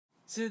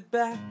Sit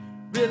back,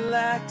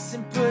 relax,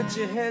 and put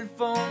your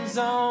headphones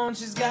on.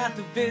 She's got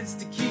the vids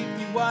to keep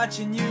you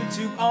watching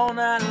YouTube all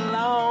night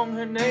long.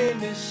 Her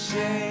name is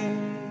Shay.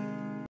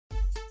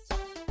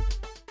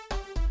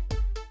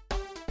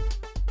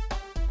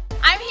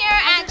 I'm here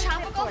at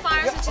Tropical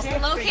Farms, which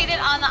is located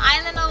on the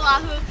island of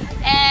Oahu,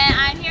 and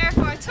I'm here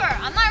for a tour.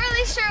 I'm not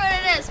really sure what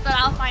it is, but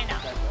I'll find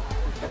out.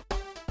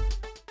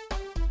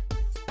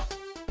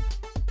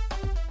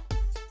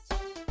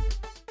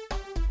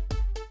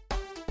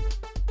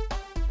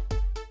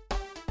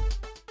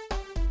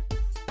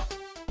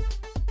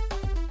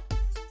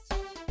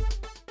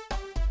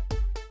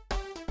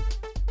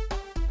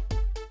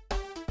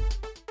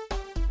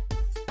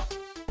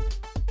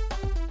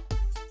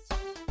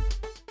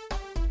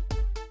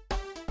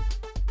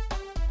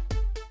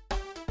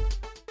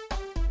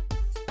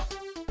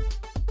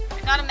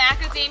 Got a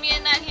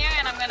macadamia nut here,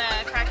 and I'm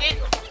gonna crack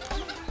it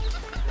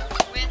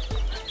with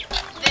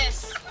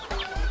this,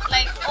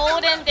 like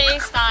olden day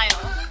style.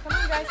 Come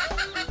on, guys.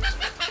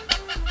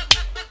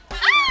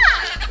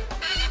 Ah!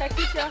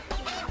 Be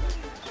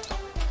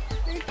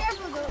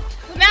careful though.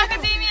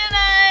 Macadamia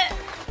nut.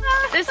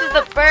 This is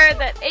the bird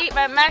that ate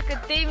my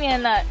macadamia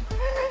nut.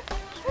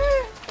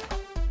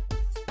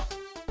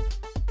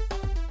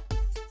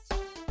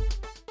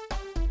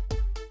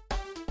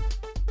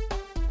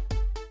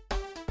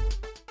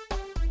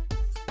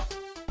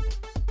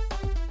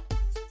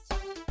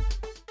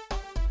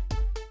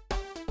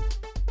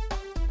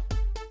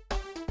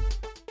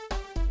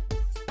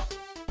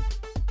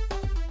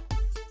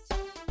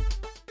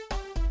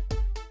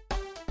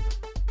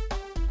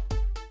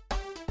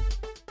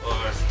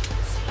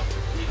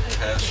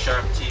 Has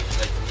sharp teeth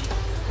like me.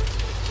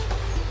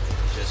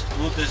 Just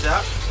pull this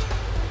out.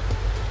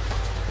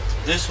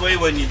 This way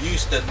when you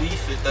use the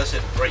leaf it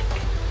doesn't break.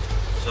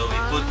 So we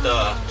put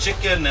the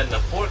chicken and the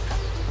pork,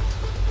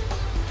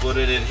 put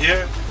it in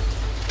here,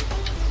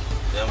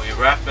 then we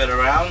wrap it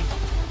around,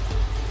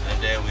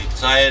 and then we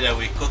tie it and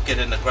we cook it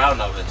in the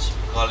ground ovens.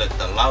 We call it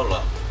the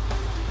laulau.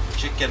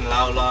 Chicken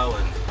laulau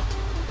and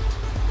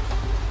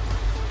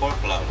pork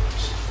laulau.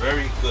 It's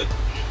very good.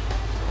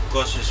 Of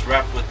course it's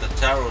wrapped with the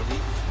taro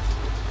leaf.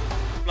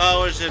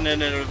 Flowers, and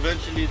then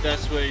eventually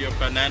that's where your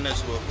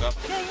bananas will go.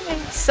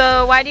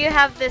 So why do you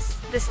have this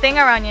thing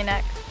around your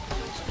neck?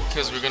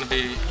 Because we're going to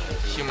be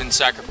human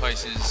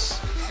sacrifices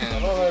in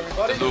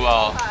the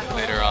luau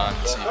later on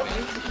this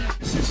evening.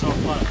 This is so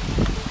fun.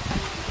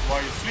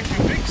 While you flick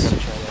your pigs,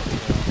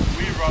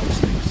 we rub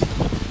sticks.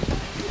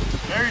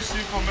 Very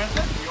simple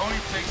method. It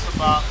only takes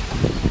about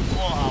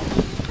 4 hours.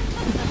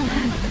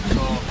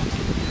 So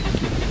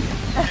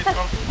get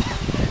comfortable.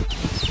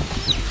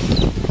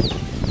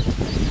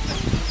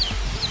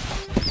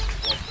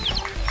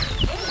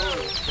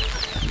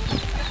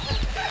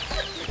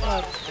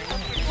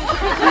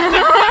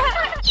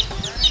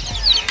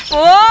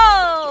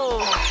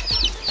 Whoa!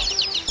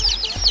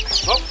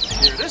 Oh,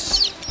 here it is.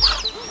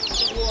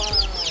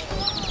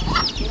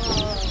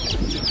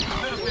 A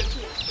little bit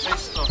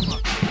taste of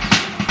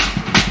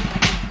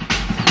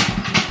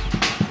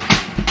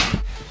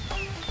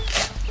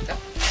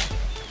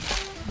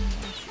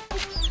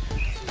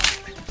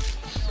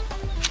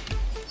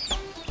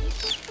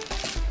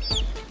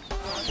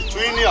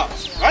between the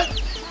eyes, right?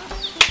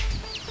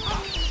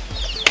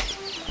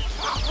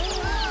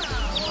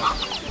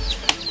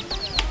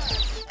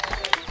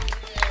 So,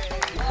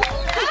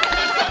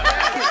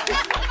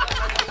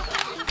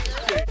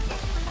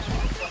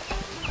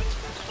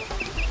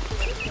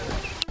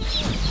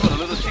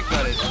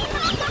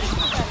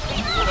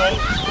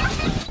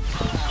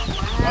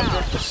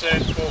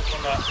 100%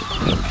 coconut.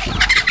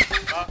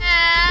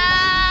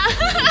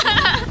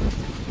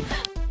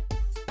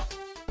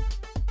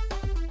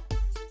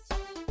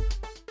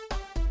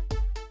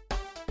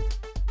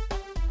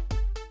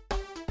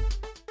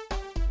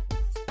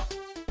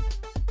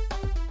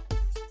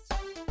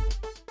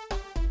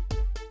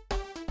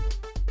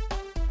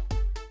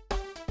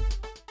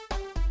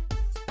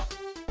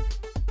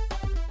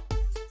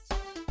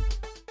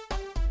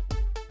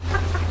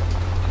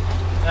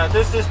 Now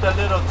this is the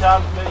little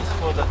town place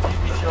for the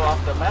TV show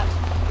Off the Mat.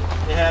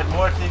 They had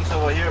more things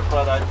over here,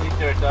 but I think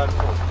they're done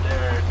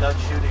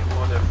shooting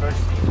for their first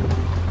season.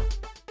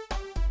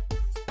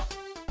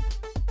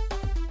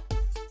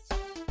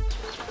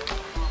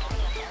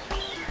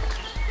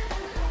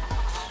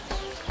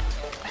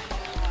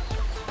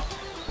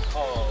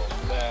 Oh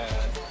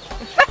man.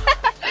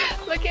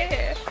 Look at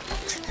here.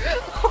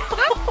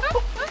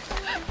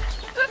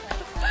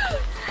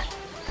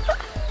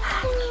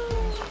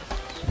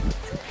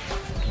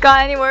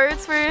 Got any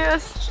words for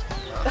us?